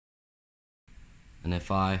And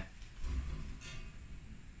if I...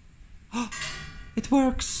 It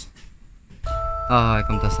works! Jag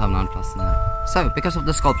kommer inte samla platsen här. So, because of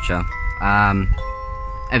the sculpture,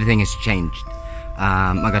 everything has changed.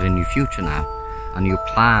 I got a new future now, a new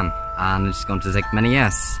plan, and it's going to take many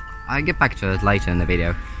years. I'll get back to it later in the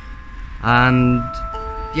video. And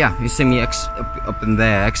yeah, you see me up in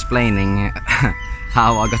there explaining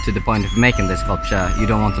how I got to the point of making this sculpture. You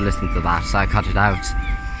don't want to listen to that, so I cut it out.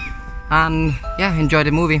 And yeah, enjoy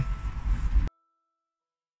the movie.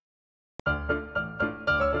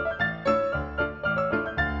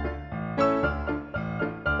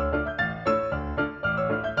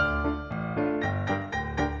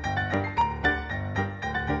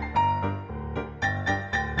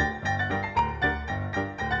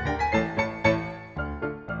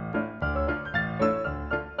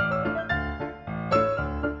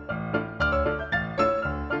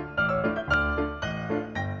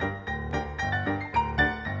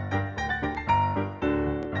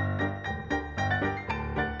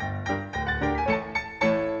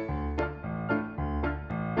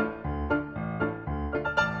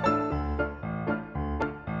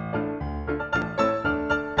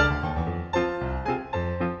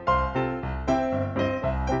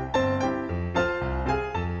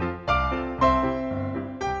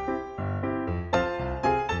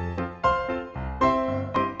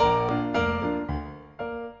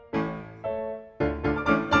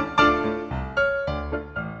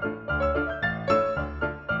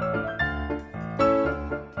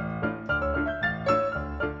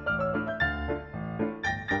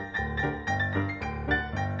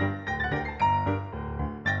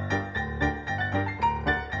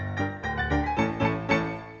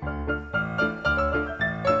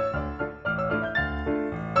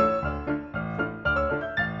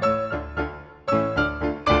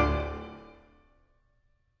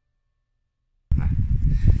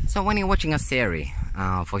 So when you're watching a series,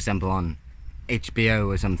 for example on HBO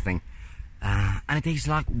or something, and it takes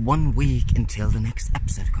like 1 week until the next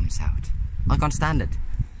episode comes out, I can't stand it.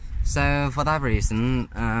 So for that reason,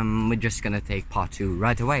 we're just gonna take part 2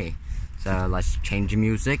 right away. So let's change the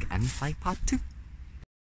music and play part 2.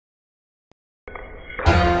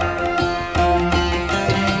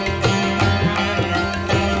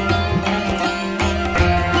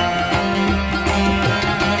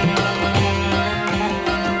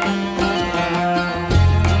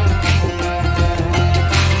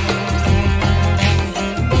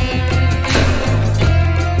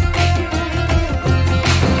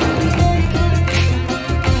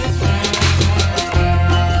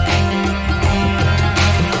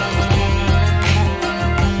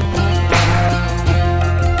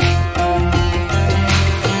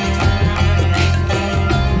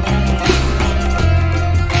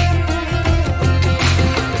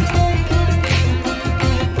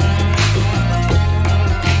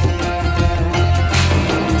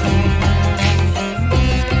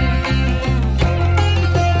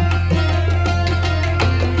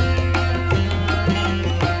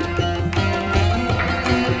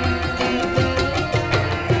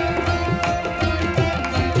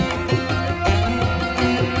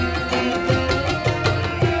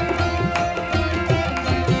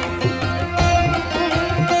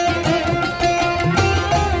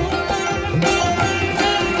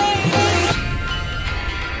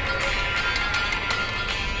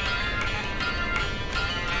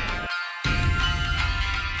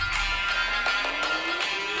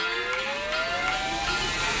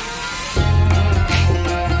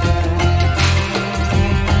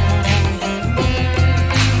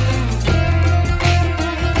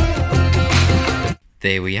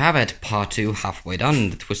 There we have it, part 2 halfway done,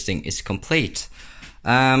 the twisting is complete.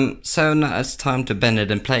 So now it's time to bend it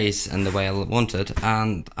in place in the way I want it,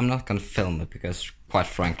 and I'm not gonna film it because quite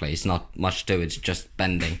frankly it's not much to it, it's just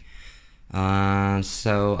bending.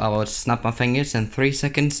 So I will snap my fingers in 3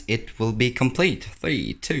 seconds, it will be complete.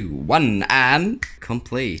 3, 2, 1 and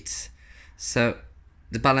complete. So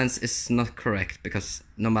the balance is not correct because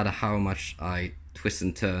no matter how much I twist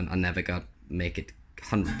and turn, I never make it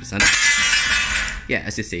 100%. Yeah,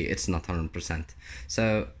 as you see, it's not 100%.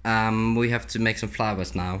 So we have to make some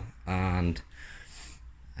flowers now, and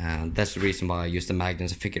that's the reason why I use the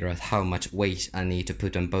magnets to figure out how much weight I need to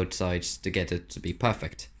put on both sides to get it to be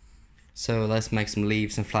perfect. So let's make some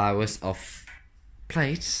leaves and flowers off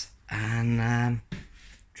plates and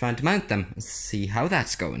trying to mount them and see how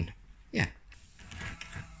that's going. Yeah.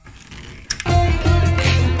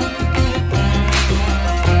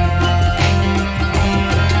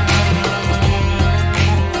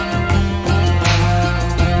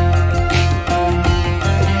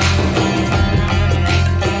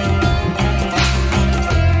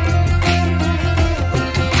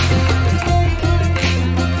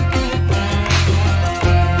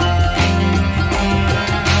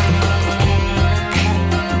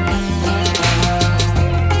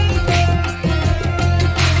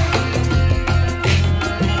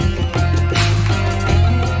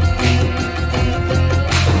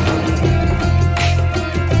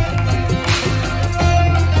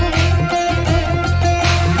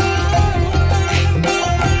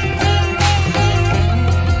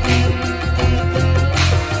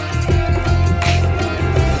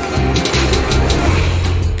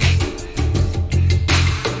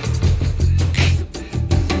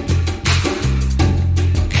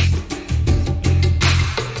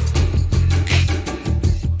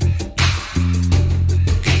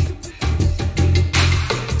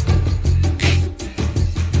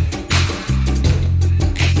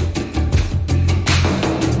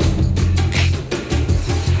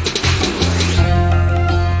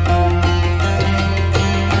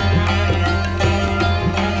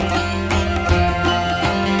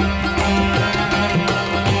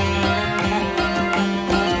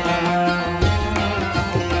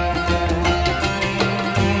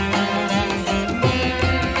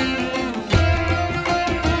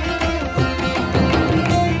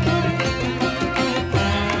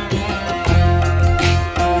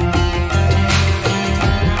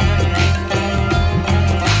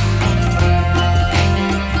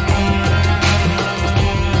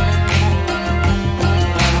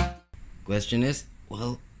 question is,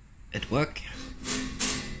 will it work?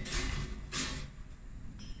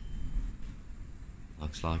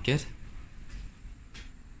 Looks like it.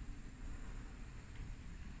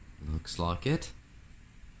 Looks like it.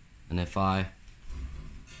 And if I...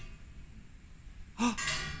 Oh,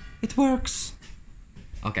 it works!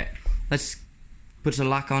 Okay, let's put some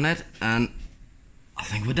lock on it and I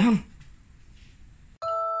think we're done.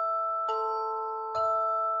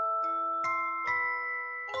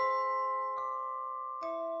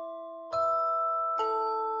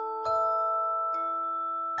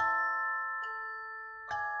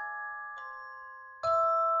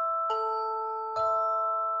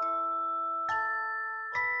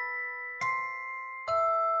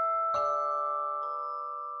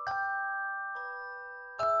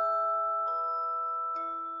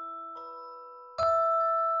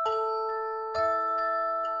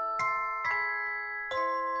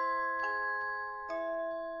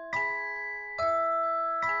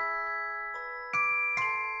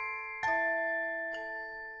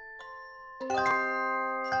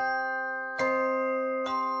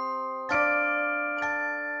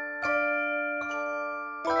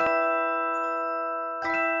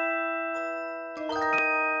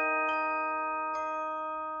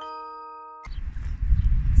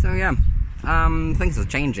 So yeah, things are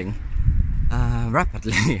changing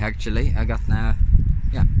rapidly actually. I got now,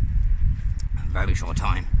 yeah, a very short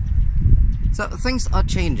time. So things are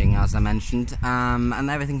changing, as I mentioned, and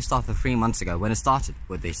everything started 3 months ago when I started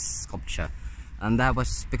with this sculpture. And that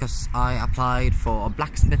was because I applied for a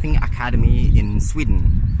blacksmithing academy in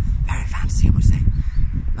Sweden. Very fancy, I would say.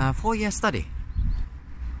 4-year study.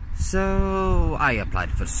 So I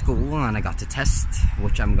applied for the school and I got a test,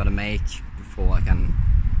 which I'm gonna make before I can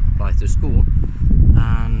apply to school.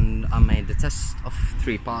 And I made the test of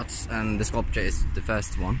 3 parts, and the sculpture is the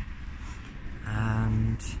first one.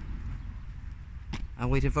 And I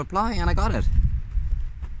waited for reply and I got it.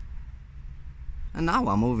 And now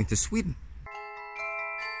I'm moving to Sweden.